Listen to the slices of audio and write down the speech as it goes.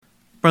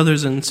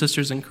Brothers and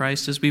sisters in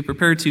Christ, as we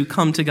prepare to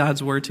come to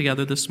God's word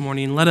together this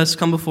morning, let us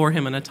come before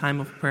him in a time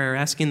of prayer,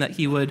 asking that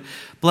he would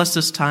bless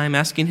this time,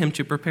 asking him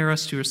to prepare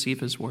us to receive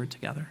his word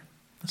together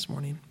this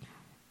morning.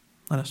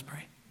 Let us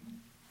pray.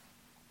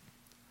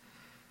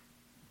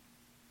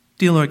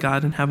 Dear Lord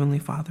God and Heavenly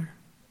Father,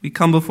 we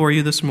come before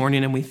you this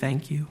morning and we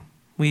thank you.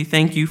 We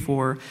thank you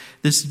for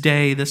this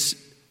day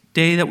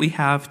that we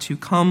have to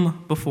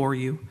come before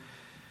you,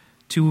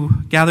 to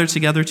gather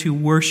together to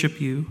worship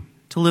you,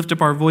 to lift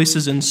up our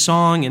voices in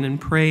song and in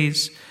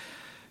praise,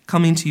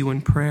 coming to you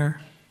in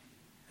prayer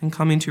and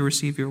coming to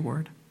receive your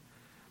word.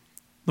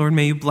 Lord,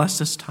 may you bless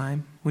this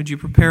time. Would you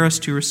prepare us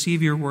to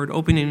receive your word,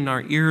 opening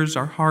our ears,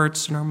 our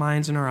hearts, and our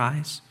minds and our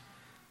eyes.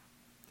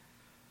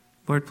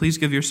 Lord, please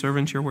give your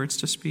servant your words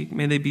to speak.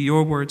 May they be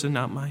your words and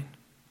not mine.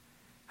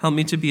 Help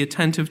me to be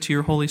attentive to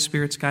your Holy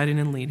Spirit's guiding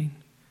and leading.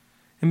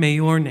 And may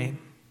your name,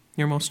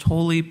 your most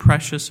holy,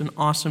 precious, and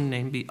awesome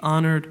name, be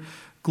honored,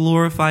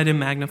 glorified, and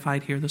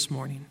magnified here this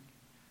morning.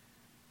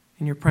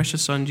 In your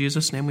precious Son,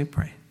 Jesus' name we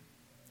pray.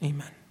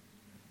 Amen.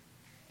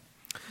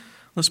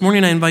 This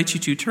morning I invite you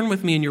to turn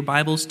with me in your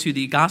Bibles to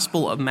the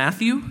Gospel of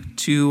Matthew,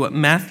 to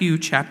Matthew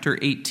chapter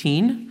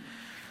 18,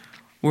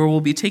 where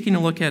we'll be taking a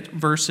look at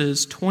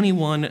verses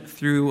 21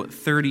 through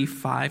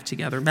 35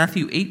 together.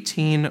 Matthew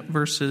 18,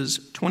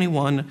 verses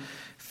 21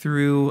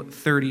 through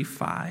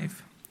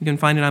 35. You can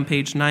find it on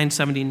page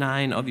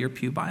 979 of your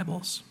pew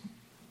Bibles.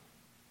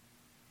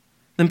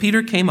 Then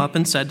Peter came up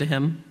and said to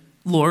him,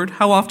 Lord,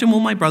 how often will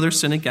my brother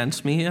sin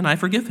against me and I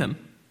forgive him?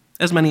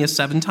 As many as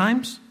 7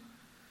 times?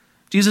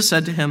 Jesus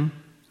said to him,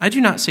 I do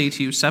not say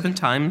to you 7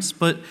 times,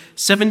 but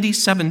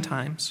 77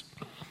 times.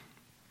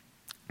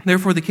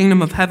 Therefore the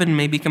kingdom of heaven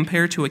may be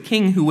compared to a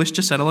king who wished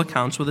to settle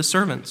accounts with his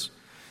servants.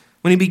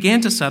 When he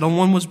began to settle,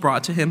 one was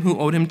brought to him who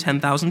owed him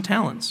 10,000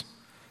 talents.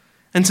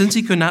 And since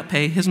he could not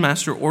pay, his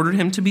master ordered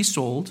him to be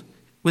sold,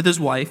 with his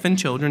wife and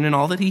children and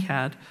all that he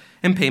had,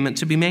 and payment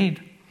to be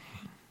made.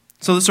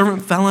 So the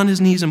servant fell on his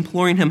knees,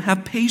 imploring him,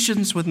 have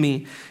patience with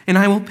me, and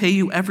I will pay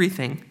you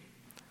everything.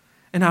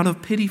 And out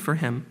of pity for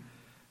him,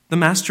 the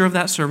master of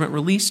that servant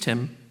released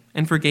him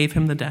and forgave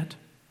him the debt.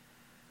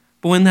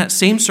 But when that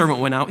same servant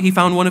went out, he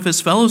found one of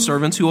his fellow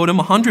servants who owed him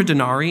 100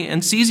 denarii,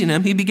 and seizing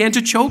him, he began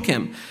to choke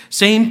him,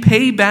 saying,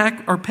 pay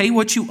back or pay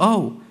what you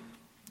owe.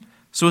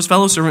 So his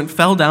fellow servant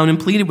fell down and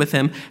pleaded with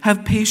him,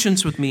 have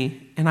patience with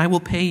me, and I will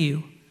pay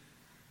you.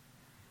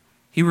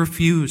 He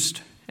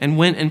refused and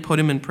went and put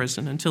him in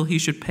prison until he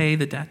should pay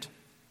the debt.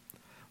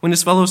 When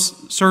his fellow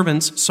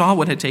servants saw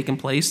what had taken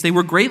place, they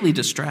were greatly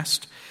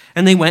distressed,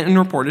 and they went and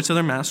reported to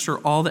their master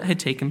all that had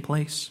taken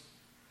place.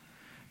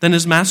 Then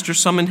his master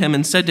summoned him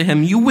and said to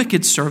him, you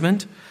wicked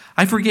servant,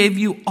 I forgave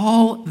you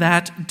all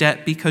that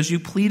debt because you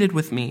pleaded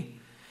with me.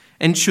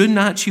 And should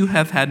not you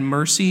have had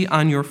mercy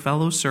on your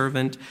fellow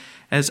servant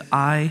as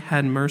I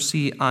had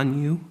mercy on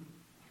you?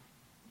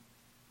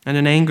 And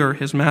in anger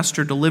his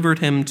master delivered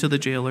him to the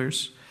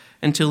jailers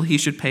until he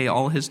should pay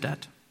all his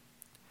debt.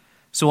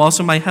 So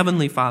also my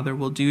heavenly Father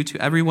will do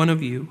to every one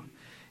of you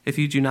if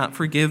you do not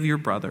forgive your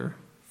brother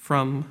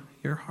from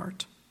your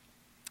heart.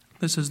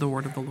 This is the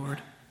word of the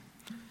Lord.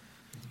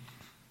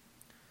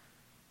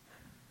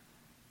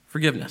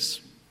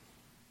 Forgiveness.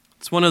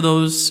 It's one of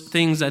those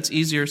things that's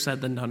easier said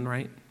than done,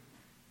 right?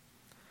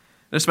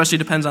 It especially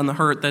depends on the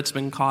hurt that's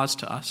been caused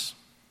to us.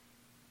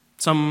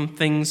 Some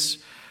things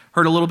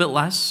hurt a little bit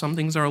less, some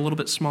things are a little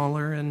bit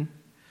smaller,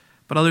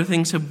 but other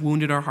things have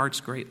wounded our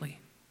hearts greatly,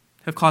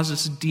 have caused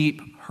us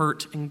deep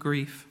hurt and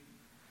grief.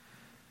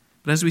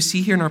 But as we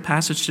see here in our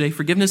passage today,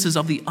 forgiveness is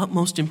of the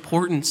utmost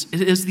importance.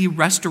 It is the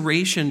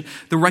restoration,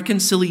 the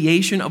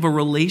reconciliation of a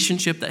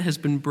relationship that has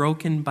been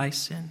broken by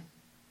sin.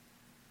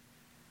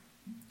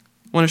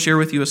 I want to share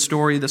with you a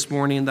story this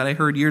morning that I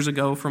heard years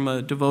ago from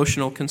a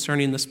devotional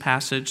concerning this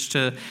passage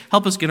to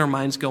help us get our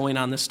minds going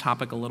on this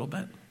topic a little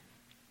bit.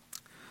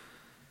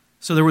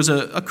 So there was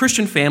a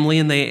Christian family,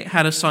 and they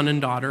had a son and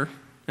daughter.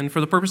 And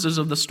for the purposes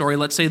of the story,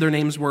 let's say their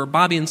names were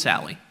Bobby and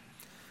Sally.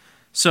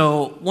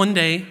 So one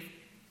day,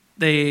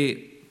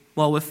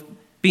 with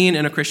being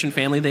in a Christian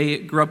family, they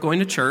grew up going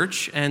to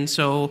church. And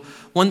so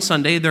one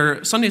Sunday,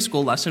 their Sunday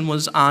school lesson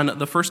was on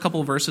the first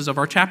couple of verses of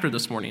our chapter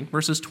this morning,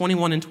 verses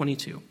 21 and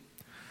 22,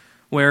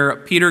 where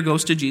Peter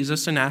goes to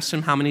Jesus and asks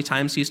him how many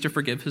times he's to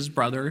forgive his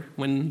brother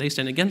when they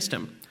sin against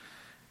him,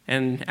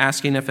 and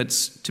asking if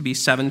it's to be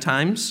 7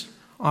 times,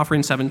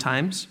 offering 7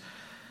 times,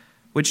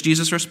 which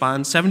Jesus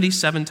responds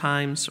 77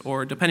 times,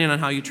 or depending on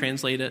how you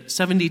translate it,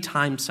 70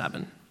 times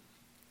 7.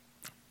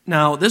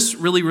 Now, this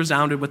really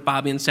resounded with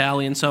Bobby and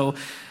Sally, and so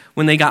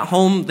when they got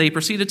home, they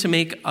proceeded to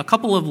make a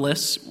couple of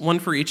lists, one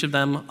for each of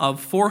them, of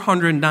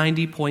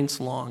 490 points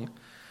long.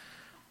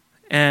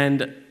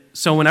 And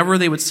so whenever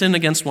they would sin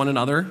against one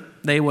another,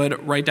 they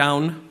would write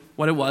down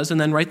what it was and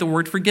then write the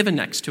word forgiven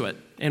next to it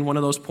in one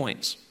of those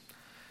points.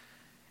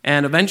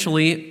 And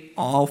eventually,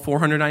 all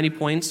 490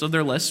 points of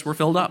their lists were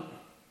filled up.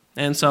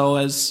 And so,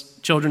 as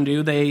children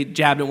do, they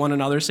jabbed at one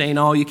another, saying,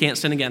 oh, you can't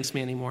sin against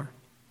me anymore.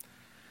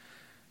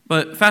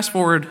 But fast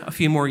forward a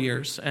few more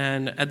years,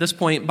 and at this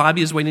point,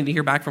 Bobby is waiting to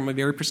hear back from a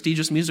very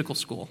prestigious musical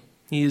school.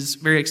 He's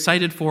very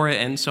excited for it,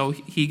 and so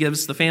he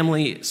gives the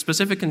family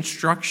specific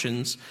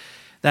instructions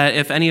that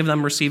if any of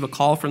them receive a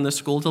call from this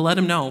school, to let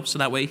him know so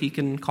that way he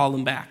can call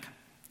them back,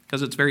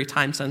 because it's very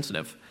time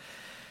sensitive.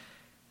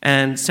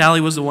 And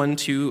Sally was the one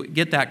to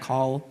get that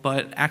call,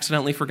 but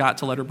accidentally forgot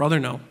to let her brother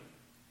know.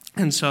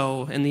 And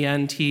so in the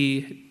end,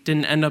 he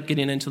didn't end up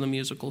getting into the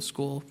musical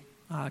school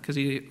because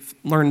he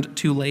learned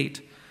too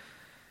late.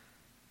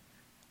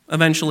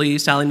 Eventually,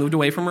 Sally moved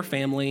away from her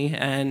family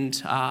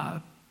and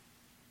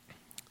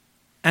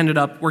ended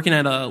up working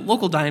at a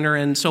local diner.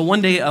 And so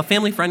one day, a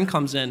family friend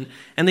comes in,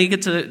 and they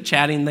get to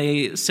chatting.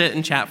 They sit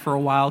and chat for a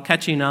while,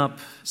 catching up,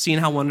 seeing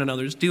how one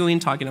another's doing,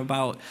 talking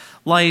about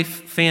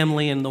life,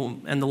 family, and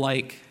the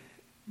like.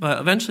 But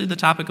eventually, the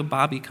topic of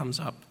Bobby comes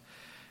up,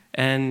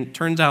 and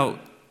turns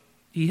out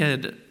he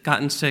had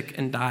gotten sick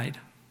and died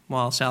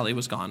while Sally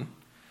was gone.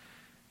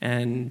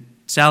 And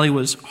Sally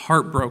was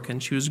heartbroken.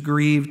 She was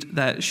grieved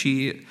that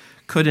she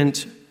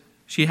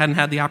hadn't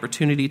had the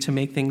opportunity to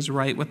make things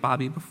right with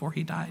Bobby before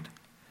he died.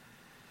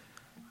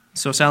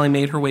 So Sally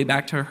made her way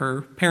back to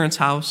her parents'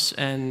 house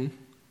and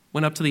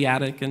went up to the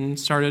attic and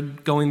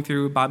started going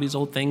through Bobby's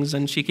old things,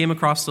 and she came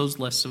across those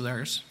lists of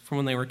theirs from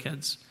when they were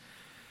kids.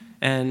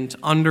 And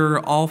under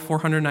all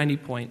 490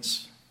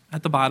 points,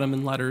 at the bottom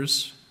in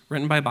letters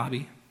written by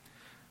Bobby,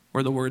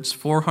 were the words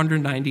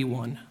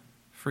 491,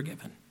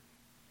 forgiven.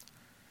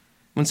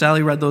 When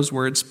Sally read those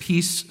words,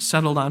 peace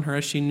settled on her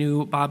as she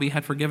knew Bobby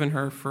had forgiven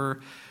her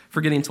for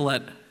forgetting to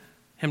let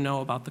him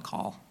know about the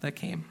call that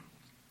came.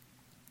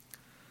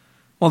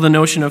 While the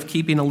notion of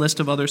keeping a list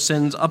of other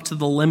sins up to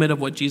the limit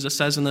of what Jesus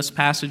says in this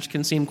passage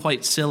can seem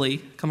quite silly,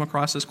 come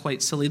across as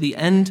quite silly, the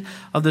end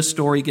of the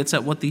story gets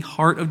at the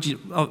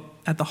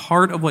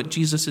heart of what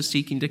Jesus is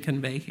seeking to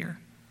convey here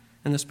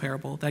in this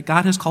parable, that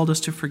God has called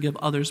us to forgive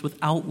others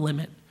without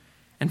limit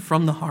and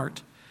from the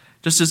heart,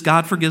 just as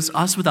God forgives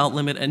us without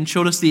limit and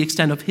showed us the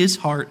extent of his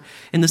heart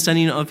in the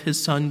sending of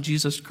his Son,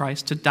 Jesus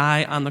Christ, to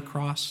die on the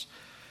cross,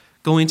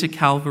 going to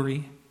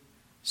Calvary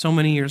so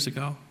many years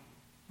ago,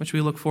 which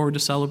we look forward to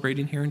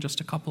celebrating here in just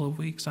a couple of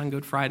weeks on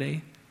Good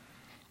Friday.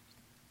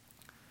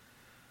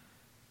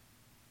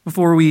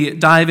 Before we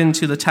dive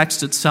into the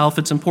text itself,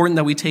 it's important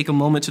that we take a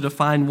moment to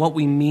define what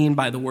we mean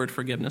by the word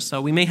forgiveness.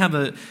 So we may have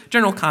a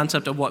general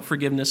concept of what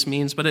forgiveness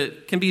means, but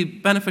it can be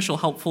beneficial,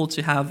 helpful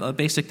to have a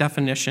basic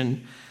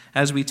definition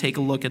as we take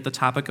a look at the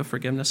topic of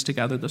forgiveness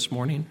together this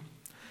morning.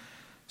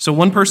 So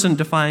one person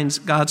defines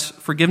God's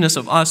forgiveness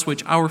of us,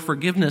 which our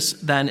forgiveness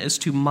then is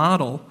to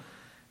model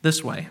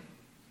this way: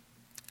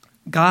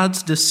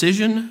 God's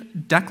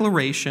decision,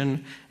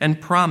 declaration, and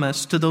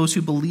promise to those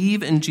who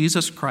believe in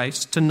Jesus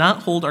Christ to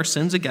not hold our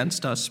sins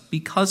against us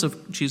because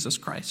of Jesus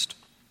Christ.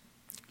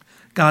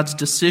 God's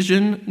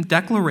decision,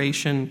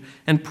 declaration,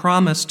 and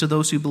promise to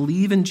those who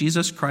believe in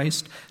Jesus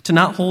Christ to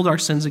not hold our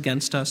sins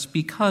against us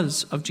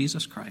because of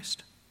Jesus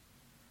Christ.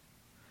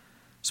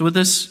 So with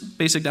this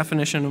basic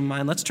definition in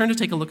mind, let's turn to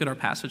take a look at our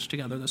passage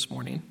together this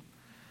morning.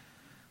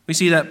 We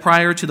see that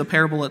prior to the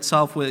parable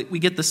itself, we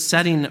get the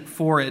setting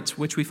for it,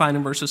 which we find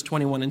in verses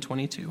 21 and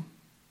 22.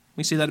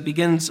 We see that it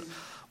begins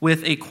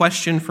with a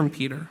question from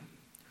Peter.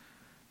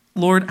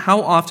 Lord,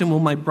 how often will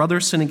my brother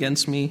sin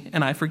against me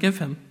and I forgive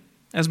him?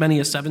 As many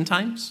as 7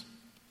 times?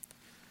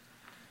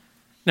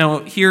 Now,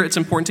 here it's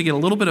important to get a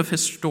little bit of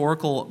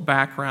historical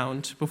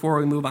background before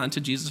we move on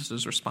to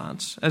Jesus'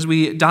 response. As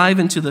we dive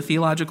into the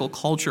theological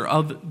culture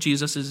of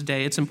Jesus'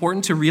 day, it's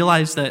important to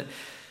realize that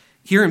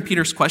here in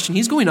Peter's question,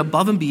 he's going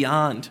above and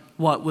beyond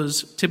what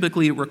was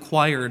typically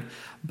required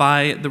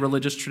by the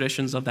religious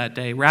traditions of that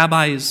day.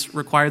 Rabbis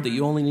required that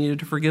you only needed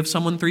to forgive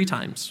someone 3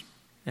 times,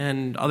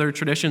 and other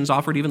traditions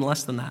offered even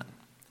less than that.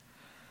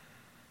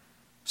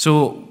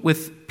 So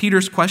with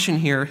Peter's question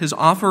here, his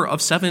offer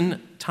of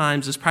 7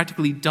 times is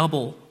practically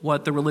double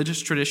what the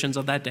religious traditions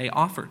of that day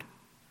offered.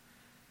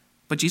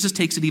 But Jesus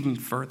takes it even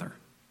further.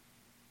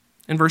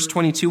 In verse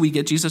 22, we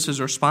get Jesus'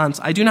 response,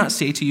 I do not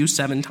say to you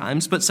 7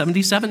 times, but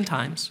 77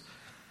 times.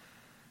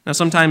 Now,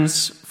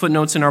 sometimes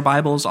footnotes in our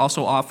Bibles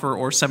also offer,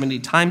 or 70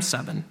 times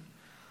 7.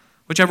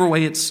 Whichever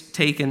way it's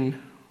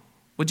taken,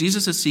 what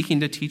Jesus is seeking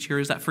to teach here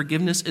is that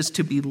forgiveness is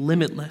to be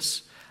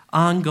limitless,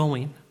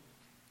 ongoing.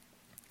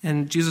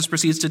 And Jesus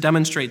proceeds to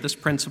demonstrate this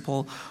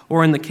principle,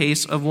 or in the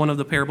case of one of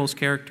the parable's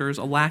characters,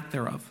 a lack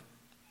thereof.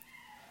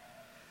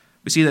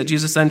 We see that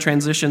Jesus then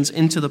transitions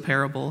into the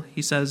parable.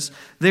 He says,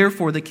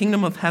 therefore, the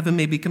kingdom of heaven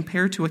may be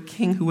compared to a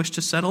king who wished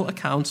to settle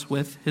accounts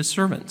with his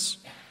servants.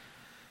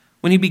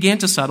 When he began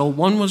to settle,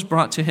 one was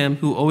brought to him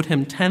who owed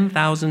him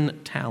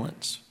 10,000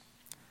 talents.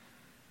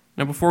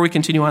 Now, before we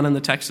continue on in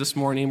the text this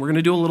morning, we're going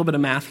to do a little bit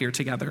of math here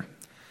together.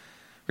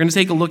 We're going to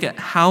take a look at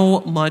how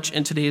much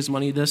in today's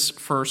money this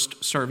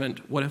first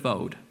servant would have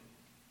owed.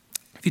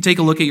 If you take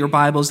a look at your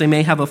Bibles, they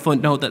may have a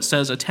footnote that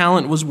says a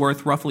talent was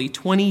worth roughly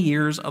 20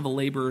 years of a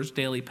laborer's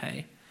daily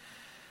pay.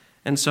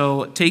 And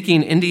so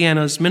taking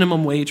Indiana's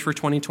minimum wage for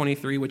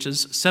 2023, which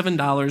is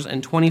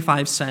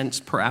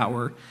 $7.25 per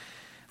hour,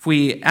 if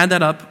we add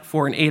that up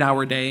for an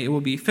 8-hour day, it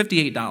will be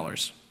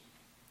 $58.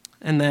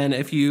 And then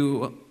if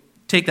you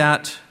take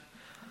that,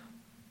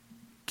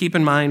 Keep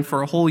in mind,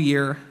 for a whole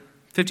year,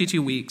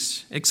 52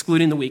 weeks,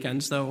 excluding the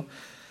weekends, though,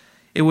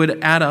 it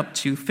would add up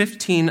to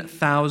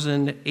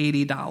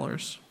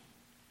 $15,080.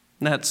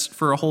 That's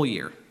for a whole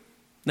year.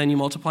 Then you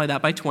multiply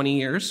that by 20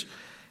 years,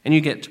 and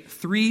you get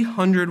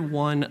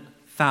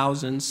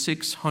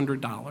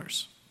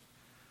 $301,600.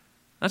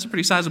 That's a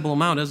pretty sizable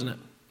amount, isn't it?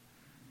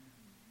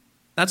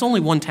 That's only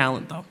one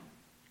talent, though.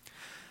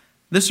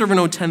 This servant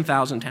owed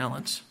 10,000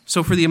 talents.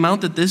 So for the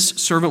amount that this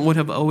servant would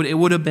have owed, it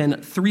would have been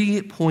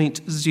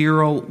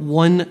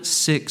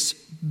 $3.016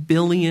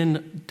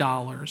 billion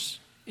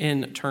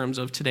in terms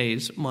of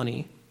today's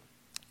money.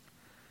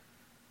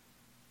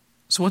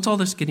 So what's all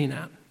this getting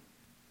at?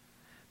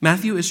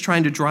 Matthew is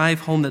trying to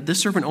drive home that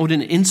this servant owed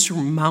an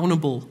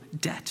insurmountable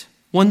debt,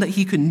 one that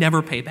he could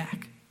never pay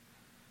back.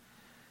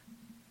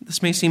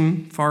 This may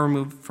seem far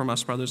removed from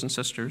us, brothers and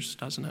sisters,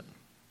 doesn't it?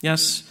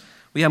 Yes,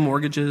 we have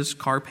mortgages,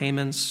 car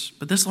payments,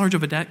 but this large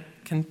of a debt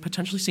can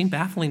potentially seem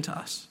baffling to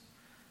us.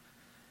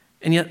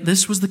 And yet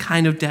this was the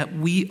kind of debt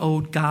we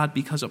owed God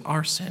because of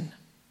our sin,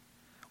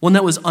 one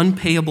that was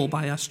unpayable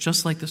by us,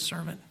 just like the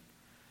servant.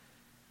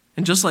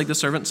 And just like the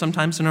servant,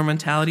 sometimes in our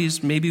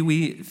mentalities, maybe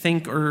we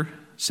think or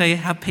say,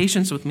 have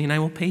patience with me and I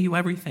will pay you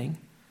everything.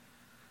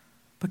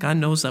 But God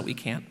knows that we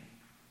can't,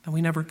 that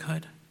we never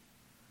could.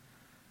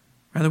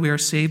 Rather, we are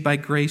saved by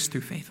grace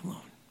through faith alone.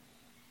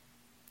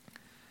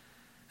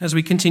 As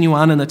we continue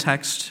on in the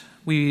text,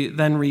 we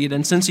then read,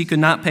 and since he could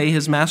not pay,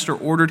 his master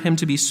ordered him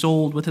to be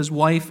sold with his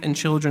wife and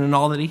children and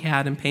all that he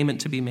had in payment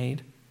to be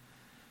made.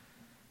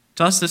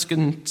 To us, this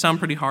can sound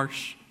pretty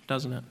harsh,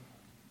 doesn't it?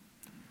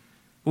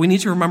 But we need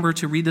to remember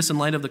to read this in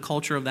light of the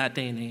culture of that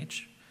day and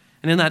age.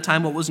 And in that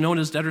time, what was known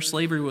as debtor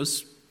slavery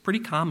was pretty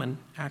common,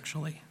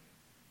 actually,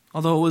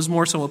 although it was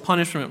more so a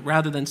punishment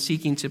rather than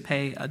seeking to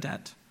pay a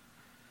debt.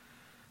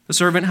 The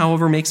servant,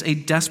 however, makes a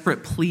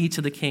desperate plea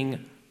to the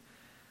king,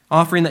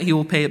 offering that he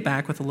will pay it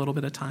back with a little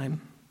bit of time.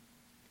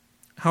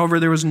 However,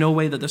 there was no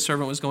way that the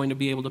servant was going to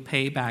be able to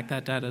pay back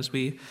that debt, as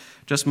we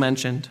just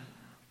mentioned.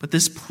 But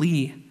this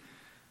plea,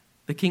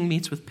 the king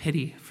meets with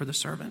pity for the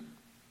servant.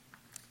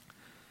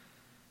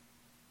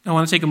 I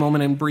want to take a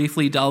moment and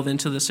briefly delve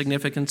into the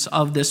significance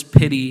of this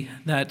pity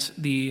that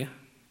the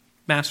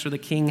master, the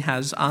king,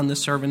 has on the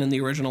servant in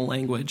the original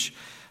language.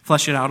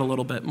 Flesh it out a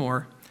little bit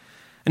more.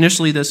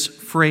 Initially, this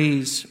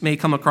phrase may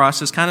come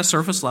across as kind of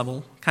surface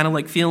level, kind of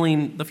like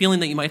the feeling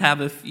that you might have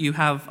if you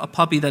have a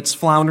puppy that's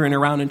floundering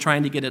around and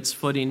trying to get its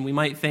footing. We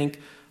might think,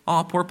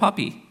 oh, poor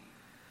puppy.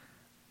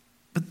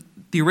 But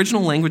the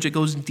original language, it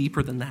goes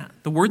deeper than that.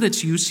 The word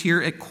that's used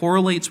here, it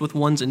correlates with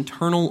one's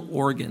internal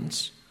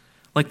organs,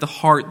 like the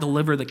heart, the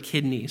liver, the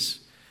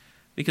kidneys,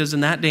 because in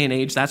that day and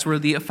age, that's where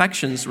the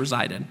affections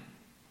resided.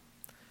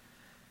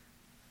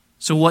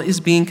 So what is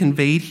being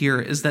conveyed here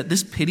is that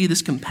this pity,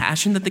 this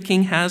compassion that the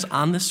king has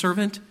on this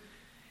servant,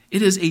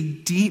 it is a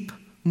deep,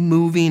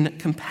 moving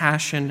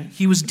compassion.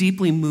 He was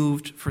deeply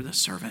moved for this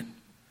servant.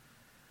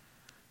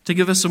 To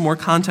give us some more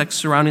context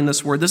surrounding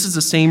this word, this is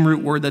the same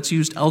root word that's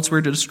used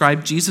elsewhere to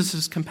describe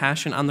Jesus'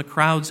 compassion on the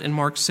crowds in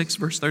Mark 6,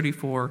 verse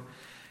 34.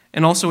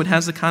 And also it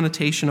has the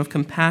connotation of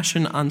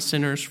compassion on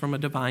sinners from a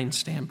divine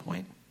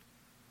standpoint.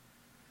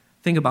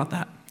 Think about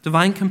that.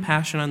 Divine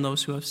compassion on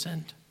those who have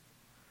sinned.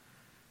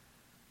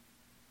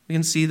 We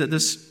can see that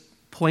this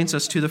points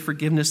us to the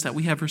forgiveness that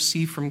we have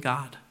received from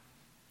God.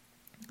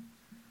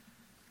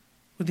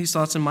 With these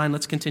thoughts in mind,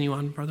 let's continue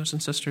on, brothers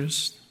and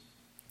sisters.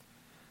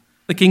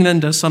 The king then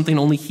does something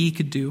only he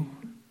could do.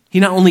 He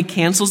not only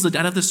cancels the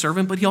debt of the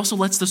servant, but he also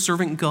lets the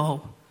servant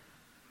go.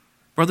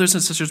 Brothers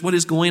and sisters, what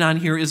is going on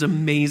here is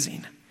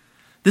amazing.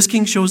 This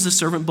king shows the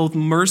servant both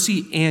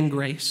mercy and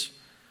grace.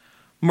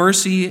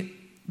 Mercy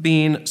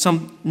being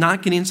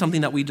not getting something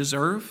that we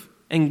deserve,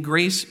 and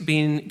grace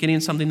being getting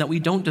something that we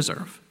don't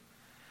deserve.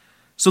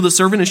 So the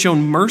servant is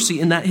shown mercy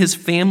in that his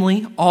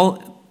family,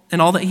 all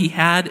that he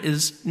had,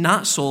 is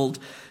not sold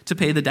to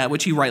pay the debt,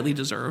 which he rightly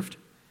deserved.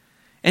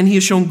 And he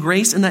is shown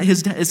grace in that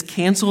his debt is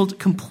canceled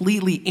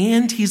completely,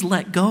 and he's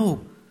let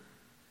go,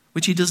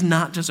 which he does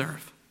not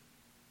deserve.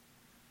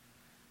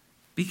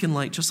 Beacon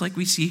light, just like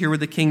we see here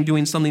with the king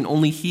doing something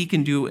only he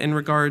can do in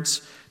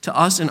regards to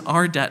us and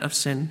our debt of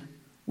sin,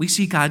 we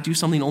see God do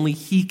something only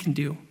he can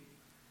do.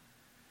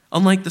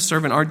 Unlike the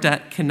servant, our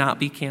debt cannot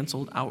be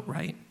canceled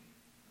outright.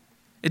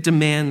 It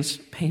demands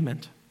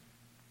payment.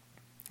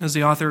 As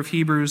the author of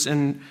Hebrews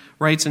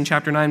writes in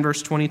chapter 9,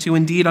 verse 22,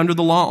 indeed, under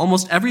the law,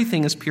 almost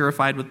everything is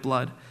purified with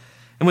blood.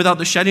 And without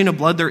the shedding of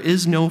blood, there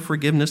is no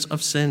forgiveness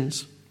of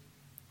sins.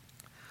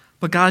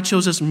 But God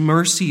shows us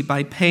mercy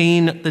by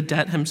paying the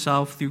debt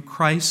himself through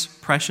Christ's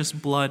precious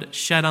blood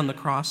shed on the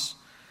cross,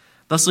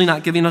 thusly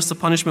not giving us the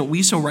punishment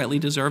we so rightly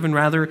deserve, and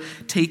rather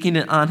taking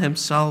it on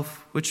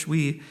himself, which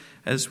we,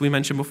 as we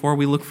mentioned before,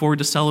 we look forward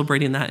to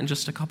celebrating that in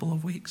just a couple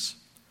of weeks.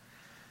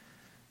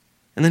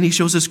 And then he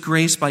shows us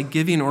grace by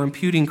giving or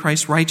imputing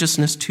Christ's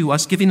righteousness to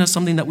us, giving us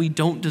something that we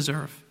don't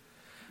deserve.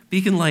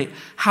 Beacon light,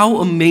 how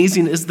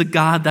amazing is the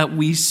God that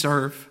we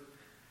serve?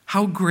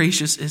 How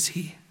gracious is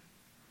he?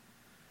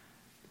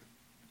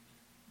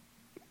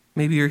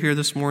 Maybe you're here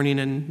this morning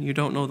and you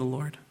don't know the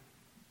Lord.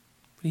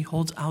 But he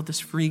holds out this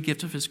free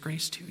gift of his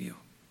grace to you.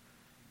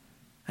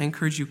 I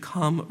encourage you,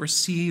 come,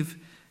 receive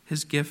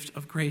his gift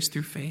of grace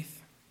through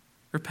faith.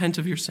 Repent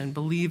of your sin.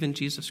 Believe in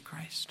Jesus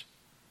Christ.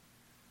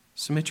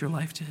 Submit your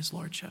life to his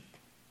lordship.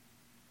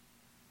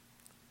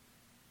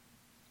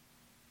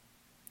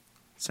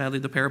 Sadly,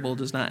 the parable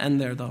does not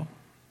end there, though.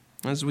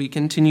 As we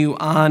continue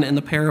on in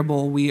the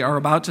parable, we are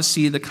about to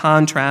see the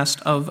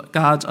contrast of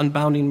God's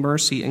unbounding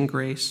mercy and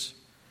grace.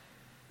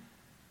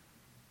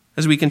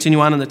 As we continue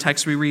on in the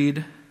text, we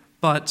read,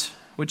 but,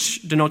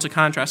 which denotes a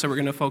contrast that we're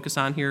going to focus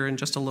on here in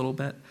just a little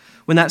bit.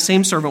 When that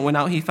same servant went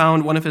out, he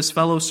found one of his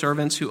fellow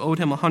servants who owed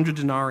him 100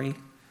 denarii.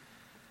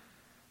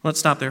 Let's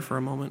stop there for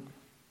a moment.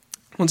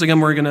 Once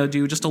again, we're going to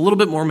do just a little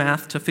bit more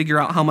math to figure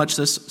out how much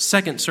this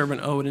second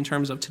servant owed in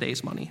terms of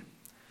today's money.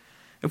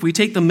 If we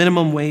take the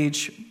minimum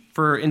wage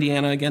for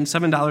Indiana, again,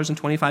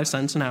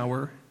 $7.25 an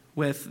hour,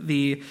 with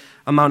the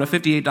amount of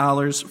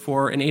 $58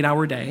 for an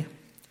 8-hour day,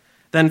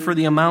 then for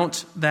the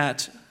amount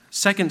that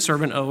second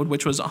servant owed,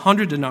 which was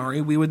 100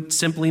 denarii, we would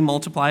simply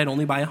multiply it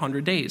only by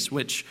 100 days,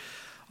 which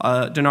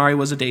denarii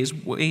was a day's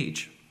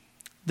wage.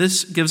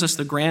 This gives us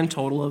the grand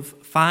total of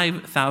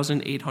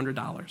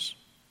 $5,800.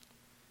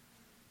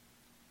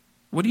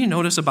 What do you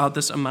notice about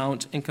this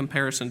amount in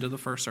comparison to the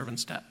first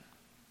servant's debt?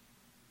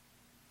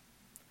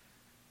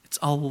 It's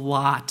a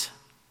lot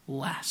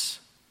less.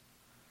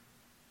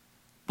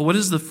 But what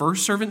does the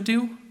first servant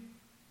do?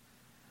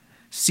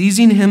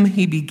 Seizing him,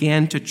 he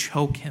began to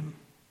choke him.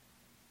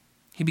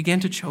 He began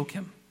to choke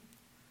him.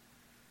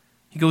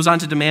 He goes on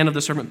to demand of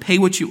the servant, pay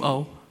what you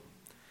owe.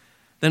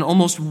 Then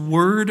almost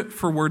word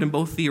for word in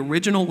both the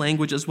original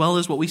language as well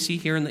as what we see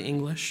here in the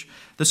English,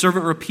 the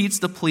servant repeats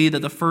the plea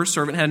that the first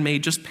servant had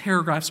made just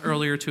paragraphs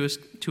earlier to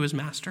his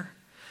master.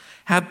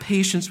 Have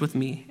patience with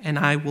me, and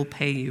I will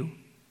pay you.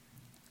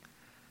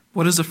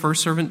 What does the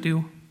first servant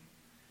do?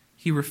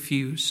 He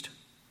refused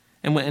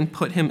and went and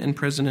put him in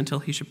prison until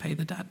he should pay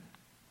the debt.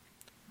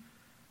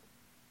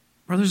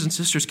 Brothers and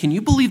sisters, can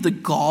you believe the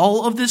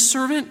gall of this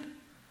servant?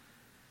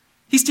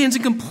 He stands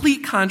in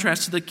complete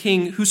contrast to the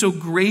king who so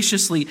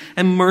graciously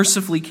and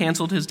mercifully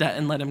canceled his debt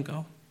and let him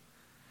go.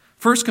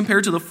 First,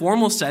 compared to the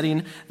formal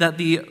setting that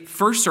the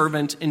first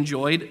servant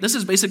enjoyed, this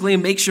is basically a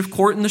makeshift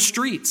court in the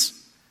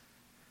streets.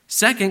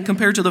 Second,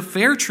 compared to the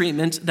fair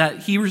treatment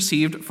that he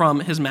received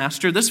from his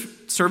master, this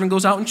servant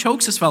goes out and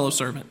chokes his fellow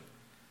servant.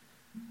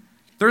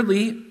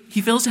 Thirdly,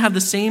 he fails to have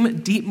the same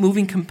deep,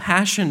 moving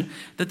compassion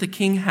that the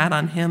king had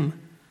on him.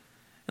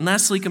 And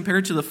lastly,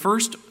 compared to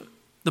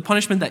the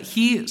punishment that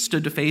he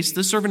stood to face,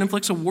 this servant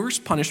inflicts a worse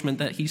punishment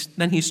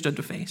than he stood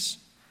to face.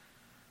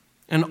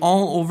 And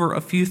all over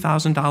a few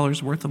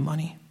 $1,000s worth of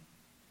money.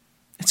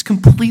 It's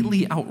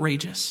completely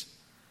outrageous,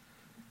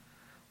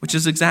 which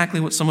is exactly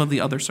what some of the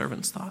other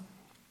servants thought.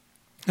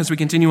 As we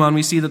continue on,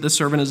 we see that the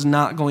servant is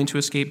not going to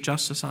escape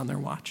justice on their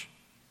watch.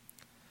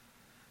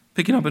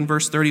 Picking up in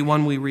verse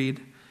 31, we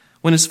read,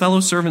 when his fellow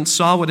servants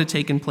saw what had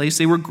taken place,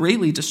 they were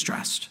greatly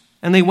distressed,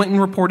 and they went and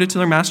reported to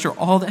their master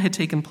all that had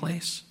taken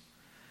place.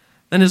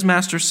 Then his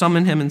master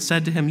summoned him and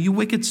said to him, you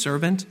wicked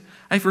servant,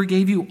 I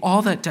forgave you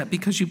all that debt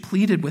because you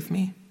pleaded with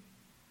me.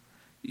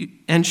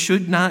 And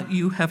should not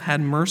you have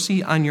had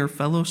mercy on your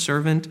fellow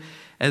servant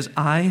as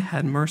I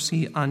had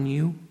mercy on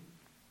you?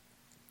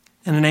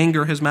 And in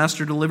anger, his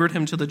master delivered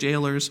him to the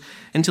jailers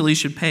until he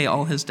should pay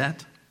all his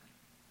debt.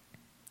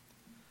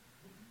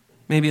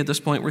 Maybe at this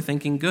point we're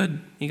thinking,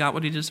 good, he got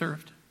what he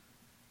deserved.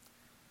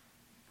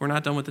 We're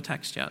not done with the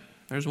text yet.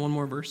 There's one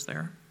more verse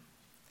there.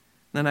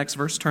 The next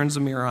verse turns the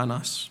mirror on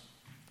us.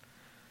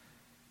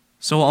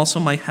 So also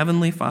my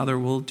heavenly Father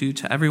will do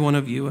to every one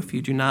of you if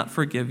you do not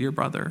forgive your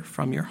brother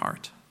from your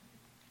heart.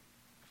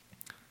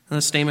 And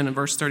the statement in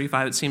verse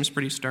 35, it seems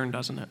pretty stern,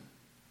 doesn't it?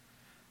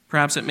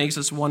 Perhaps it makes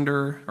us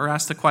wonder or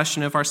ask the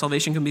question if our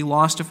salvation can be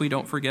lost if we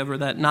don't forgive, or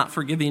that not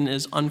forgiving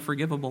is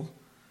unforgivable.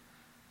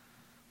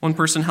 One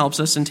person helps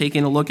us in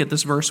taking a look at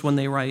this verse when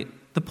they write,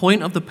 the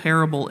point of the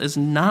parable is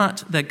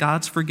not that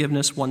God's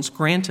forgiveness, once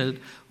granted,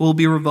 will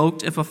be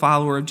revoked if a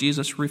follower of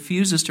Jesus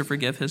refuses to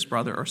forgive his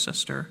brother or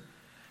sister.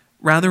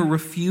 Rather,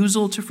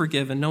 refusal to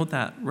forgive, and note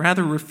that,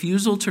 rather,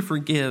 refusal to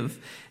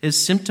forgive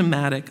is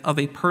symptomatic of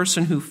a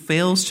person who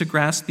fails to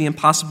grasp the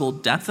impossible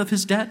depth of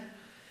his debt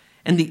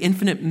and the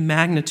infinite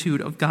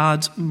magnitude of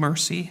God's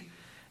mercy,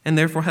 and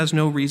therefore has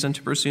no reason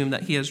to presume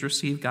that he has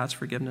received God's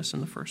forgiveness in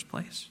the first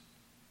place.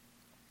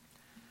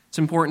 It's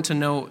important to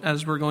note,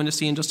 as we're going to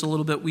see in just a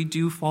little bit, we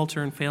do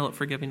falter and fail at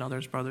forgiving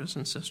others, brothers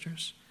and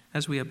sisters,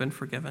 as we have been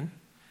forgiven.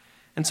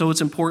 And so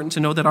it's important to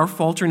know that our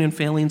faltering and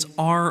failings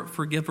are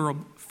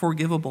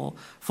forgivable.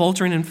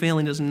 Faltering and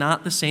failing is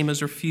not the same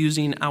as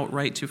refusing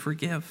outright to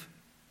forgive.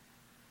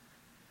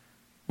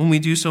 When we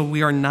do so,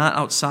 we are not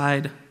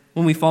outside.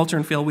 When we falter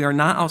and fail, we are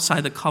not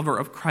outside the cover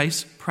of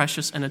Christ's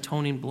precious and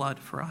atoning blood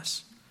for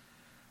us.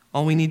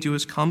 All we need to do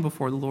is come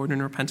before the Lord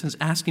in repentance,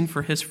 asking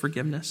for his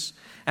forgiveness,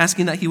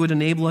 asking that he would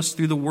enable us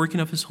through the working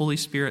of his Holy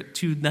Spirit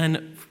to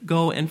then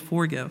go and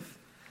forgive.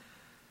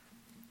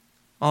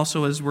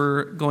 Also, as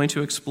we're going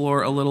to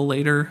explore a little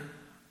later,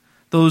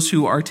 those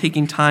who are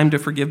taking time to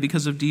forgive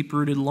because of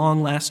deep-rooted,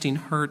 long-lasting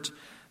hurt,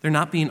 They're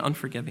not being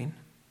unforgiving.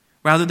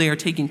 Rather, they are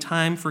taking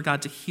time for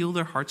God to heal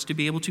their hearts, to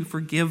be able to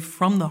forgive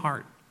from the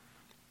heart.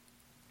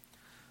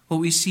 What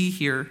we see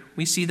here,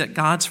 we see that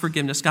God's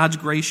forgiveness, God's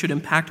grace should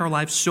impact our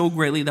lives so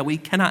greatly that we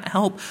cannot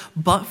help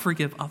but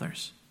forgive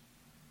others.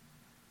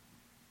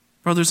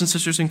 Brothers and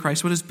sisters in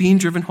Christ, what is being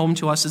driven home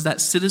to us is that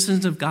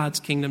citizens of God's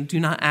kingdom do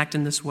not act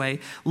in this way,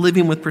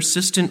 living with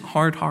persistent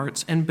hard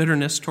hearts and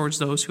bitterness towards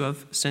those who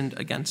have sinned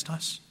against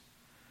us.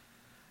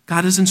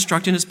 God is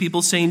instructing his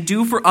people, saying,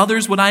 "Do for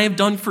others what I have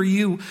done for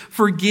you.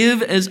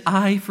 Forgive as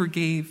I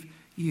forgave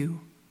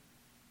you."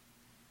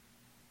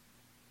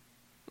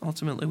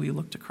 Ultimately, we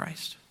look to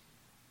Christ.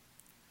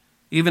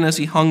 Even as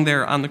he hung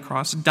there on the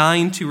cross,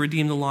 dying to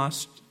redeem the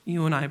lost,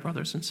 you and I,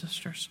 brothers and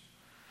sisters,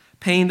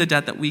 paying the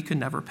debt that we could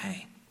never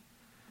pay.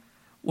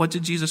 What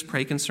did Jesus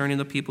pray concerning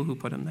the people who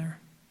put him there?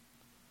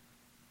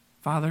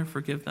 "Father,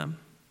 forgive them,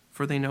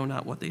 for they know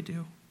not what they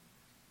do."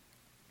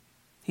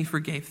 He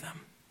forgave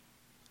them.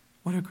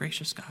 What a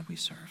gracious God we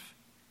serve.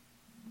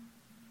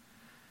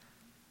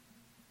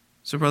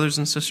 So, brothers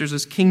and sisters,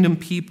 as kingdom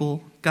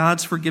people,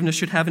 God's forgiveness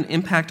should have an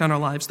impact on our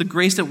lives. The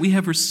grace that we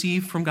have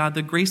received from God,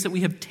 the grace that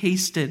we have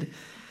tasted,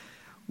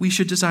 we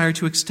should desire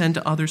to extend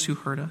to others who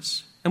hurt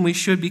us. And we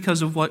should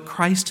because of what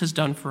Christ has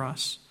done for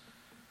us.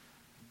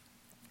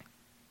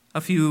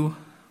 A few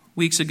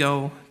weeks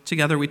ago,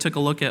 together we took a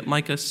look at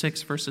Micah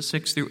 6, verses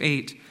 6 through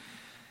 8.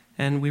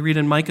 And we read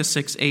in Micah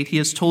 6:8, "He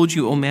has told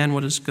you, O man,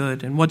 what is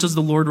good. And what does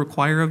the Lord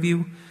require of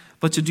you?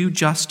 But to do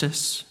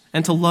justice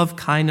and to love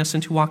kindness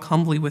and to walk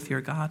humbly with your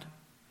God."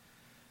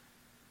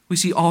 We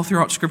see all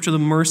throughout Scripture the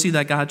mercy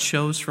that God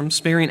shows, from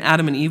sparing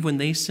Adam and Eve when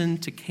they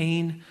sinned to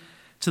Cain,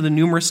 to the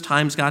numerous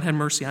times God had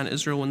mercy on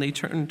Israel when they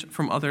turned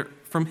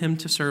from him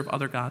to serve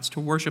other gods, to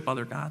worship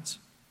other gods,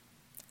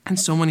 and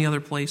so many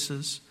other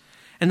places.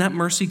 And that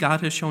mercy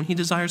God has shown, he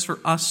desires for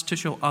us to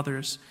show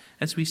others,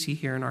 as we see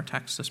here in our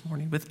text this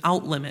morning,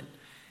 without limit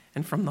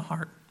and from the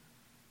heart.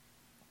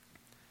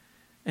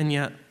 And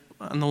yet,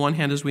 on the one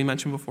hand, as we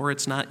mentioned before,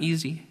 it's not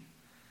easy.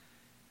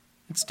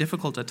 It's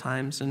difficult at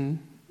times, and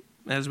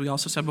as we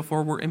also said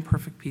before, we're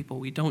imperfect people.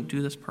 We don't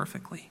do this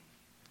perfectly.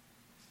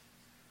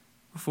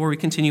 Before we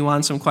continue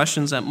on, some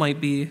questions that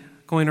might be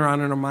going around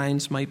in our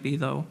minds might be,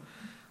 though,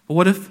 but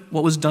what if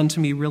what was done to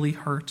me really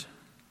hurt?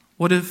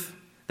 What if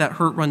that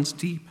hurt runs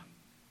deep?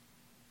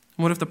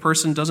 What if the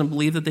person doesn't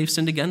believe that they've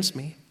sinned against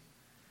me?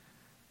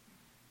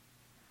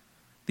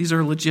 These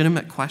are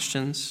legitimate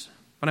questions,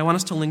 but I want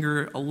us to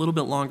linger a little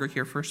bit longer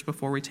here first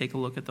before we take a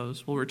look at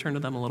those. We'll return to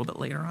them a little bit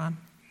later on.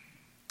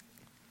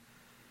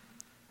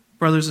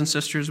 Brothers and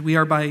sisters, we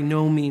are by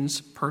no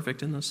means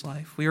perfect in this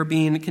life. We are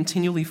being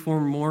continually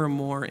formed more and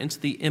more into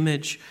the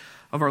image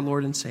of our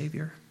Lord and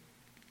Savior.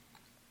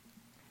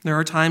 There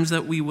are times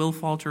that we will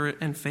falter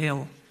and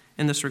fail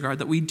in this regard,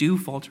 that we do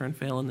falter and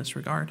fail in this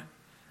regard.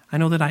 I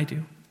know that I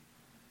do.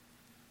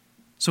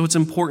 So it's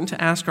important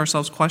to ask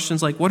ourselves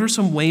questions like, what are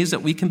some ways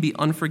that we can be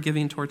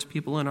unforgiving towards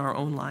people in our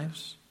own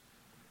lives?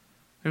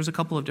 There's a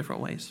couple of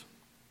different ways,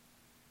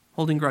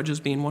 holding grudges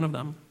being one of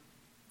them.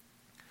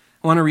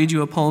 I want to read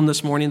you a poem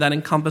this morning that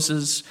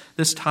encompasses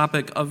this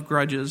topic of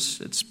grudges.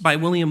 It's by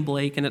William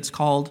Blake, and it's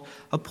called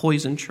 "A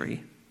Poison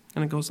Tree."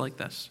 And it goes like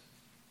this.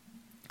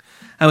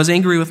 "I was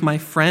angry with my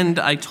friend.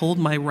 I told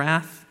my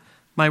wrath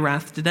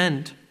did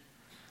end.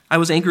 I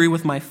was angry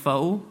with my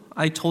foe.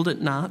 I told it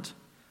not.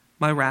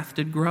 My wrath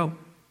did grow.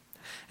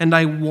 And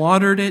I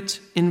watered it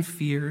in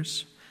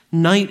fears,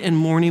 night and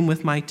morning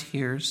with my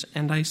tears,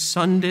 and I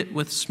sunned it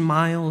with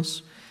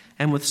smiles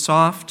and with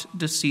soft,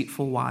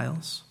 deceitful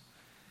wiles.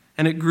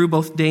 And it grew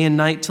both day and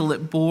night till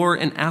it bore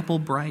an apple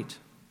bright.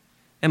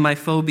 And my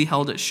foe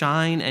beheld it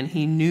shine, and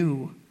he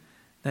knew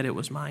that it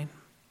was mine.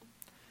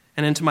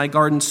 And into my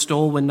garden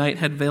stole when night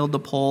had veiled the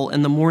pole,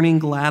 and the morning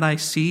glad I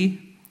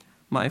see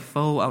my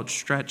foe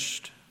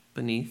outstretched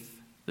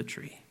beneath the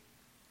tree."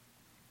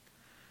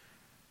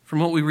 From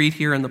what we read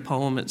here in the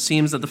poem, it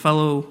seems that the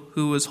fellow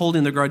who was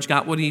holding the grudge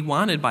got what he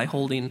wanted by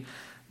holding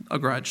a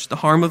grudge, the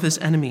harm of his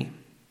enemy.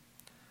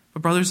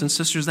 But brothers and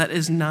sisters, that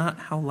is not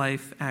how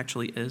life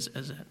actually is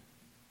it?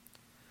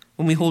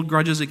 When we hold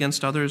grudges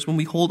against others, when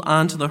we hold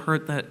on to the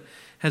hurt that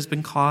has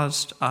been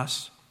caused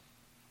us,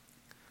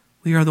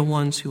 we are the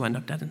ones who end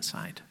up dead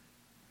inside.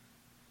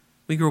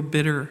 We grow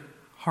bitter,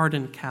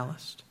 hardened,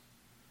 calloused.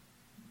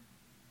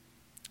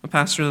 A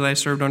pastor that I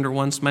served under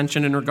once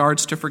mentioned in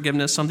regards to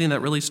forgiveness something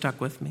that really stuck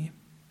with me.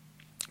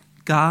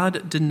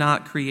 God did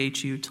not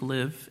create you to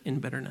live in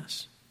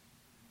bitterness.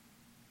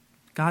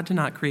 God did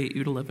not create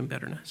you to live in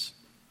bitterness.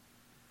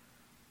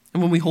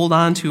 And when we hold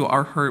on to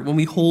our hurt, when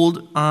we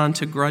hold on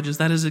to grudges,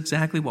 that is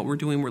exactly what we're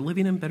doing. We're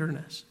living in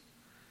bitterness.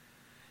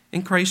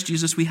 In Christ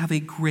Jesus, we have a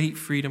great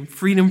freedom.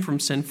 Freedom from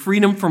sin,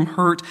 freedom from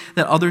hurt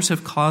that others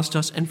have caused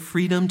us, and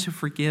freedom to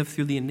forgive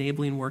through the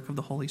enabling work of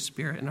the Holy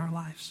Spirit in our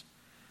lives.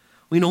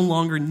 We no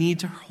longer need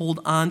to hold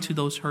on to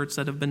those hurts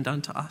that have been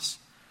done to us.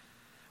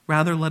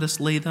 Rather, let us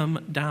lay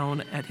them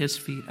down at his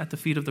feet, at the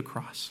feet of the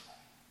cross.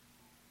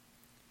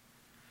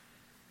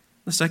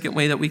 The second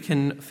way that we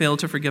can fail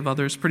to forgive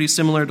others, pretty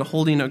similar to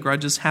holding a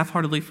grudge, is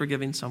half-heartedly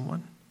forgiving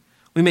someone.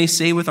 We may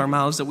say with our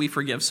mouths that we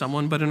forgive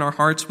someone, but in our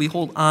hearts we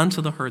hold on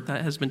to the hurt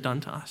that has been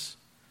done to us.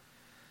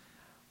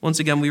 Once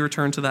again, we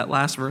return to that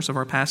last verse of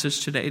our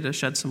passage today to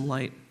shed some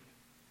light.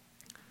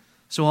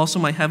 So also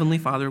my heavenly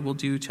Father will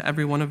do to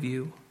every one of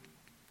you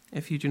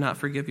if you do not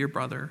forgive your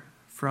brother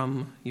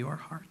from your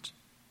heart.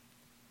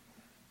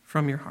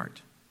 From your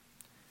heart.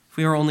 If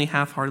we are only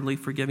half-heartedly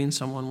forgiving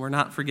someone, we're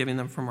not forgiving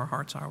them from our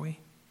hearts, are we?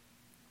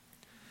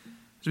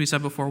 As we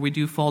said before, we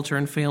do falter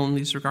and fail in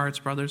these regards,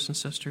 brothers and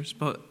sisters.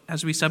 But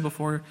as we said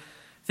before,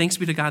 thanks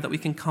be to God that we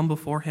can come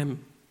before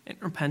him in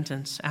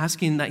repentance,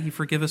 asking that he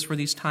forgive us for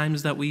these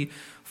times that we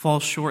fall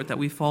short, that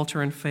we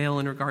falter and fail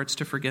in regards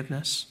to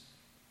forgiveness.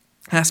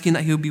 Asking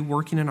that he would be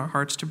working in our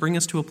hearts to bring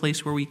us to a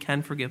place where we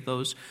can forgive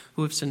those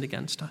who have sinned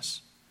against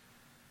us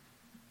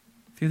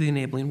through the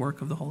enabling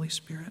work of the Holy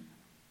Spirit.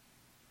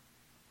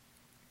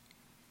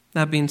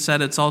 That being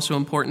said, it's also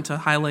important to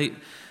highlight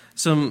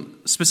some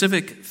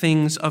specific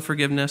things of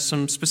forgiveness,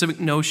 some specific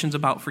notions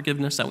about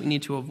forgiveness that we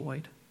need to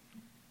avoid.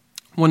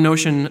 One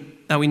notion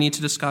that we need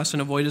to discuss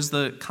and avoid is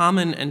the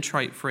common and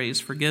trite phrase,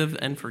 forgive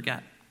and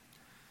forget.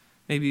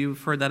 Maybe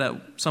you've heard that at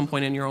some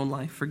point in your own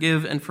life,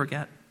 forgive and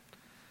forget.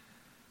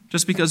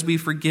 Just because we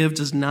forgive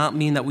does not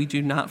mean that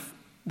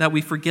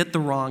we forget the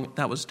wrong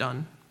that was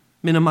done,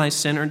 minimize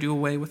sin or do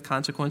away with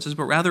consequences,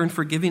 but rather in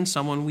forgiving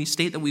someone, we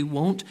state that we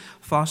won't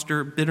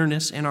foster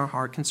bitterness in our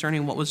heart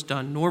concerning what was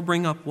done, nor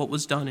bring up what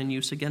was done in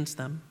use against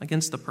them,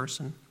 against the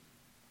person.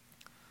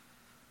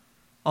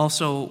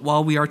 Also,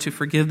 while we are to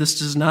forgive, this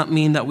does not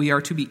mean that we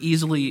are to be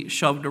easily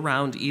shoved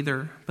around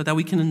either, but that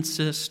we can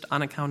insist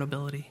on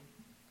accountability.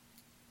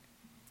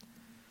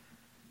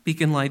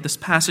 Beacon Light, this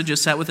passage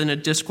is set within a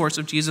discourse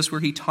of Jesus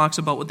where he talks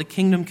about what the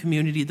kingdom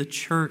community, the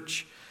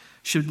church,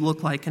 should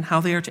look like and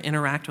how they are to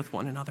interact with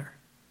one another.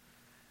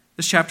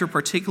 This chapter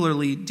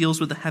particularly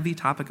deals with the heavy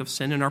topic of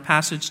sin, and our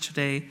passage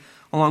today,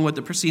 along with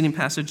the preceding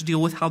passage,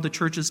 deal with how the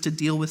church is to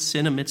deal with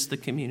sin amidst the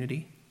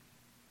community.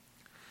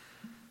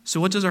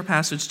 So what does our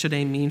passage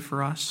today mean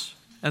for us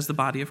as the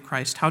body of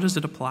Christ? How does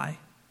it apply?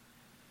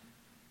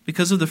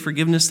 Because of the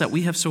forgiveness that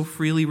we have so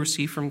freely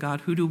received from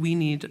God, who do we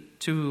need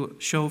to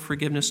show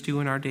forgiveness to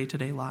in our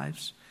day-to-day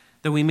lives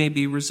that we may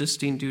be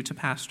resisting due to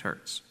past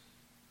hurts?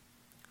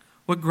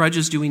 What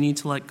grudges do we need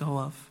to let go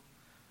of?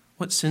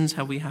 What sins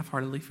have we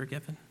half-heartedly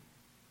forgiven?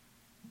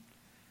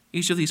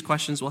 Each of these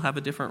questions will have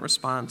a different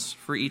response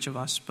for each of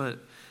us, but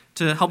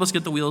to help us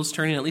get the wheels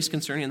turning, at least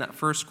concerning that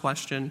first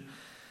question,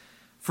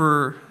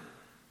 for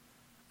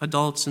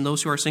adults and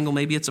those who are single,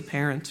 maybe it's a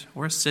parent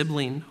or a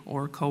sibling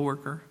or a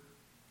coworker,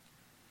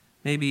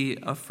 maybe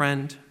a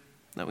friend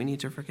that we need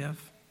to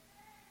forgive.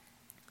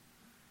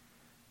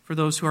 For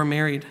those who are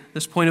married,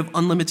 this point of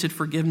unlimited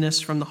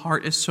forgiveness from the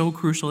heart is so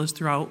crucial as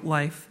throughout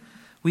life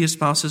we as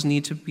spouses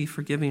need to be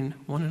forgiving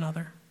one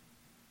another.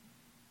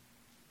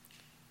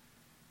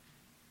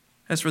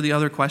 As for the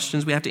other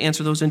questions, we have to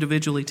answer those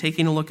individually,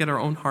 taking a look at our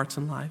own hearts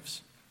and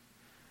lives.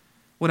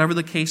 Whatever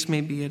the case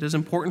may be, it is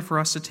important for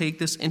us to take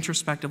this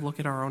introspective look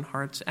at our own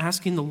hearts,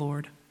 asking the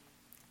Lord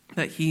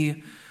that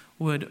he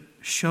would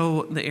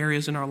show the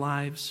areas in our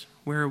lives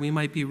where we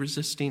might be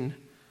resisting,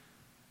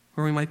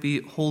 where we might be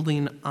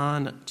holding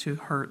on to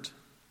hurt.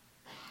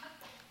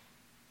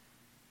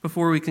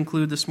 Before we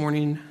conclude this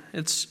morning,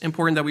 it's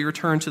important that we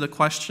return to the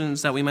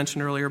questions that we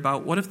mentioned earlier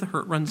about what if the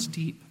hurt runs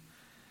deep?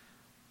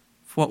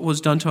 If what was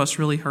done to us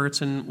really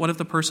hurts, and what if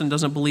the person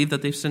doesn't believe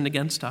that they've sinned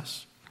against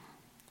us?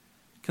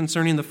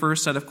 Concerning the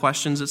first set of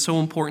questions, it's so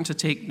important to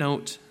take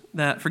note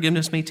that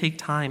forgiveness may take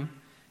time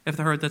if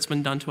the hurt that's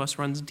been done to us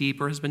runs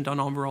deep or has been done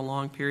over a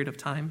long period of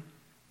time.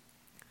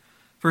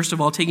 First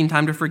of all, taking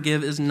time to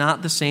forgive is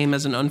not the same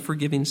as an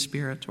unforgiving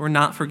spirit or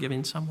not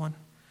forgiving someone.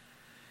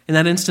 In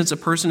that instance, a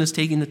person is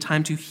taking the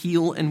time to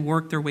heal and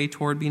work their way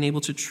toward being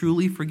able to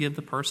truly forgive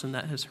the person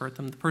that has hurt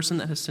them, the person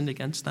that has sinned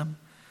against them,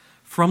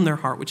 from their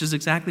heart, which is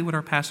exactly what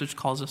our passage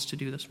calls us to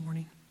do this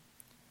morning.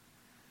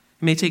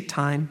 It may take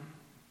time,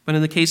 but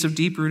in the case of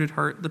deep-rooted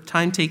hurt, the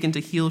time taken to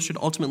heal should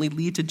ultimately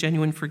lead to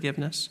genuine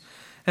forgiveness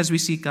as we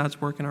seek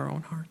God's work in our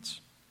own hearts.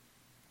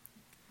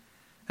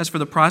 As for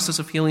the process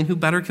of healing, who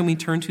better can we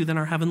turn to than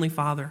our Heavenly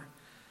Father?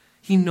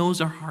 He knows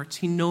our hearts.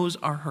 He knows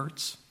our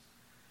hurts.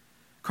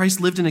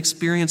 Christ lived and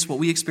experienced what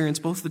we experience,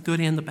 both the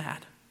good and the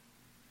bad.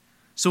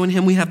 So in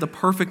him we have the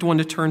perfect one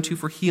to turn to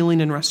for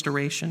healing and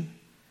restoration.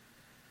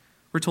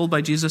 We're told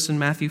by Jesus in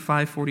Matthew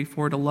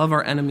 5:44 to love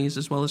our enemies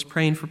as well as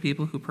praying for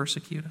people who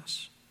persecute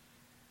us.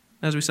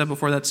 As we said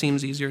before, that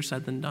seems easier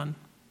said than done.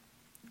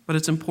 But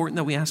it's important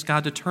that we ask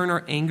God to turn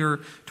our anger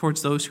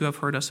towards those who have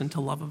hurt us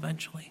into love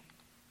eventually.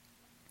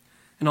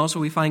 And also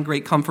we find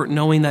great comfort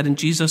knowing that in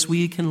Jesus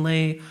we can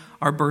lay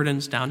our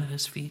burdens down at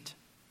his feet.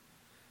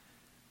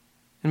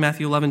 In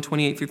Matthew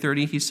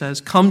 11:28-30, he says,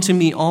 "Come to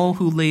me, all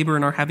who labor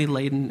and are heavy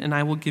laden, and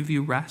I will give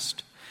you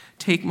rest.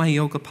 Take my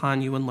yoke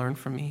upon you and learn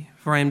from me,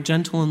 for I am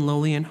gentle and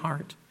lowly in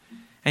heart,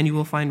 and you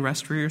will find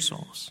rest for your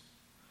souls.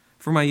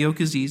 For my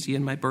yoke is easy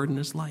and my burden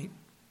is light."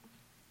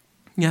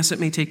 Yes, it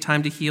may take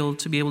time to heal,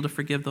 to be able to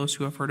forgive those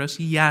who have hurt us.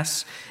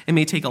 Yes, it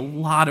may take a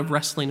lot of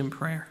wrestling and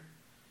prayer.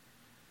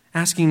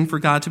 asking for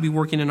God to be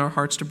working in our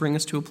hearts to bring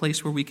us to a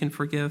place where we can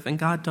forgive. And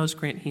God does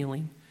grant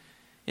healing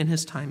in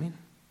his timing.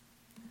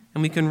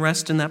 And we can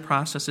rest in that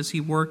process as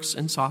he works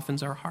and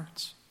softens our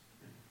hearts.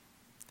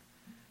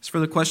 As for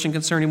the question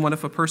concerning what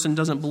if a person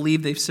doesn't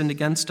believe they've sinned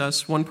against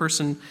us, one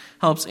person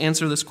helps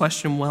answer this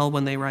question well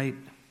when they write,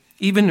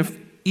 Even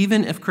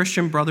if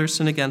Christian brothers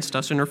sin against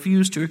us and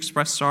refuse to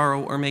express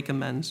sorrow or make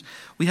amends,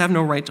 we have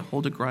no right to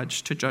hold a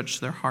grudge, to judge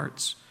their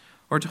hearts,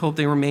 or to hope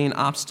they remain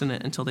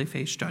obstinate until they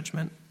face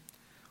judgment.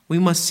 We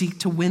must seek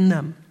to win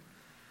them.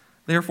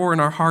 Therefore, in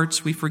our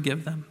hearts, we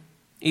forgive them,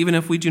 even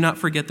if we do not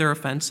forget their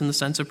offense in the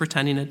sense of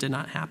pretending it did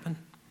not happen.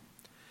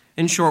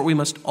 In short, we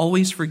must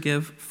always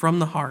forgive from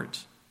the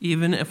heart,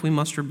 even if we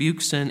must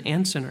rebuke sin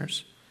and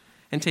sinners,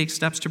 and take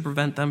steps to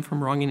prevent them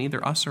from wronging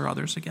either us or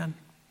others again.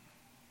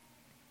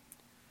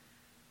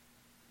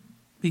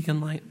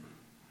 Beacon Light.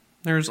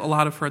 There's a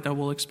lot of hurt that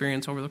we'll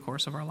experience over the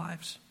course of our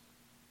lives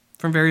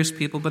from various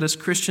people, but as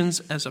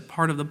Christians, as a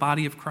part of the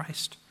body of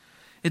Christ,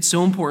 it's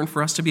so important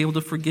for us to be able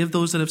to forgive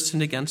those that have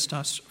sinned against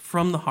us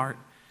from the heart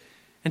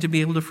and to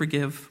be able to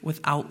forgive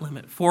without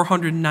limit,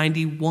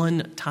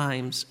 491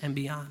 times and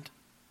beyond,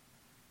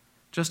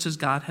 just as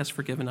God has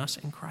forgiven us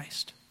in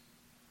Christ.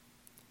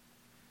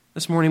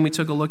 This morning we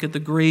took a look at the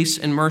grace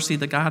and mercy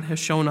that God has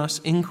shown us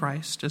in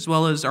Christ, as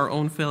well as our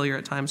own failure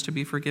at times to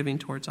be forgiving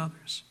towards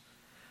others.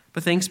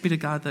 But thanks be to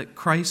God that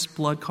Christ's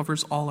blood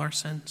covers all our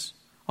sins,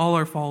 all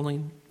our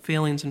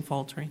failings and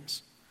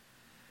falterings,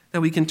 that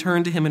we can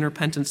turn to him in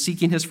repentance,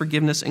 seeking his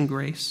forgiveness and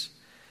grace,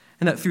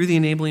 and that through the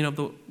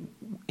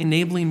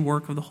enabling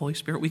work of the Holy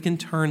Spirit, we can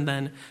turn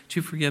then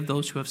to forgive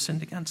those who have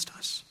sinned against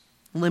us,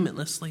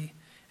 limitlessly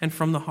and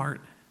from the heart,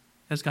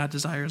 as God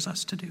desires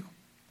us to do.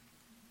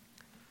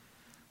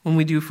 When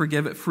we do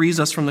forgive, it frees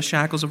us from the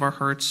shackles of our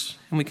hurts,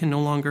 and we can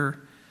no longer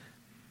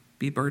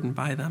be burdened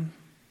by them.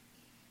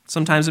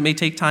 Sometimes it may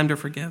take time to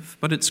forgive,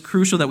 but it's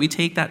crucial that we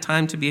take that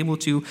time to be able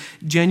to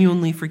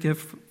genuinely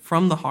forgive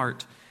from the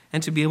heart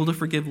and to be able to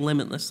forgive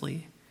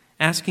limitlessly,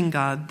 asking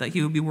God that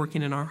he would be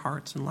working in our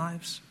hearts and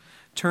lives,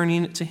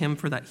 turning to him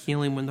for that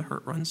healing when the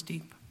hurt runs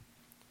deep.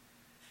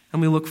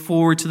 And we look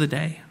forward to the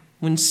day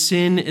when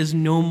sin is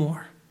no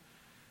more,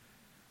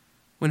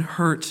 when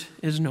hurt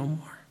is no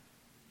more.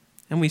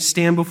 And we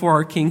stand before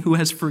our King who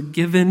has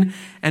forgiven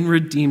and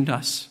redeemed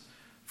us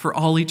for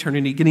all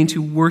eternity, getting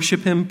to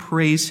worship him,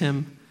 praise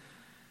him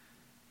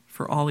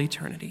for all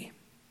eternity.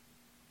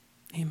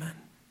 Amen.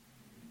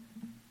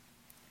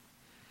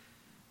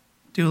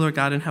 Dear Lord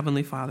God and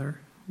Heavenly Father,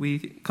 we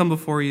come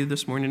before you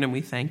this morning and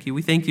we thank you.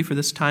 We thank you for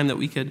this time that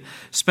we could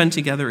spend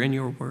together in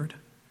your word.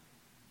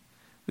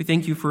 We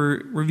thank you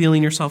for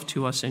revealing yourself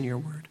to us in your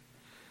word.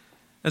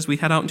 As we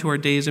head out into our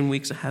days and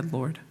weeks ahead,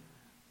 Lord,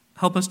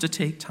 help us to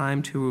take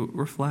time to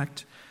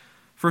reflect,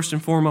 first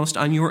and foremost,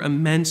 on your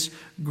immense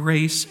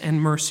grace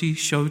and mercy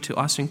showed to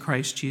us in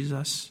Christ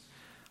Jesus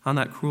on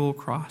that cruel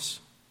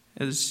cross,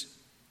 as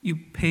you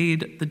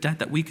paid the debt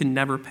that we could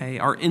never pay,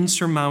 our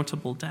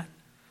insurmountable debt.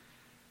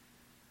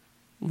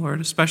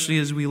 Lord, especially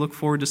as we look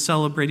forward to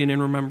celebrating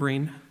and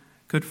remembering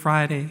Good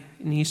Friday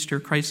and Easter,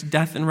 Christ's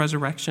death and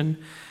resurrection,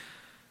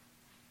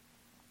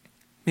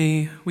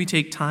 may we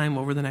take time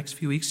over the next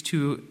few weeks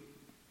to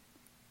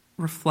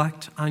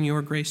reflect on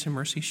your grace and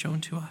mercy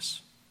shown to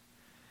us.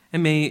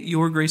 And may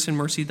your grace and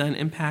mercy then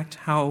impact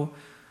how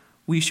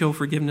we show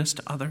forgiveness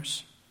to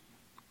others.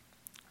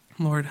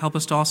 Lord, help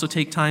us to also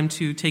take time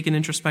to take an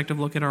introspective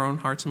look at our own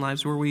hearts and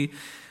lives where we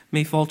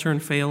may falter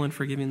and fail in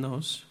forgiving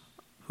those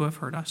who have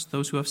hurt us,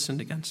 those who have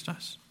sinned against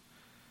us.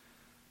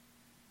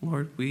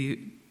 Lord,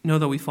 we know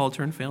that we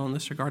falter and fail in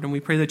this regard, and we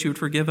pray that you would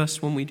forgive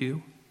us when we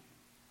do.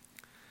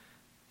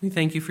 We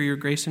thank you for your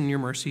grace and your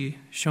mercy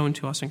shown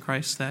to us in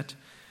Christ, that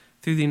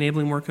through the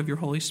enabling work of your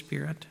Holy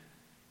Spirit,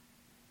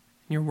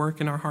 your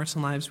work in our hearts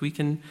and lives, we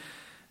can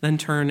then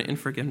turn in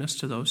forgiveness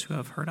to those who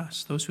have hurt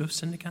us, those who have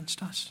sinned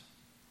against us.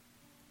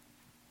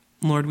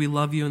 Lord, we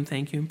love you and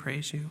thank you and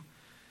praise you.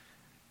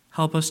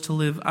 Help us to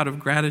live out of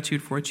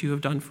gratitude for what you have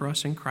done for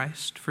us in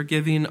Christ,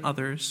 forgiving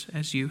others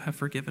as you have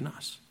forgiven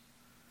us.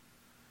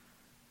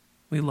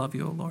 We love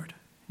you, O Lord.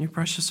 In your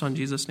precious Son,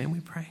 Jesus' name we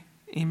pray.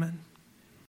 Amen.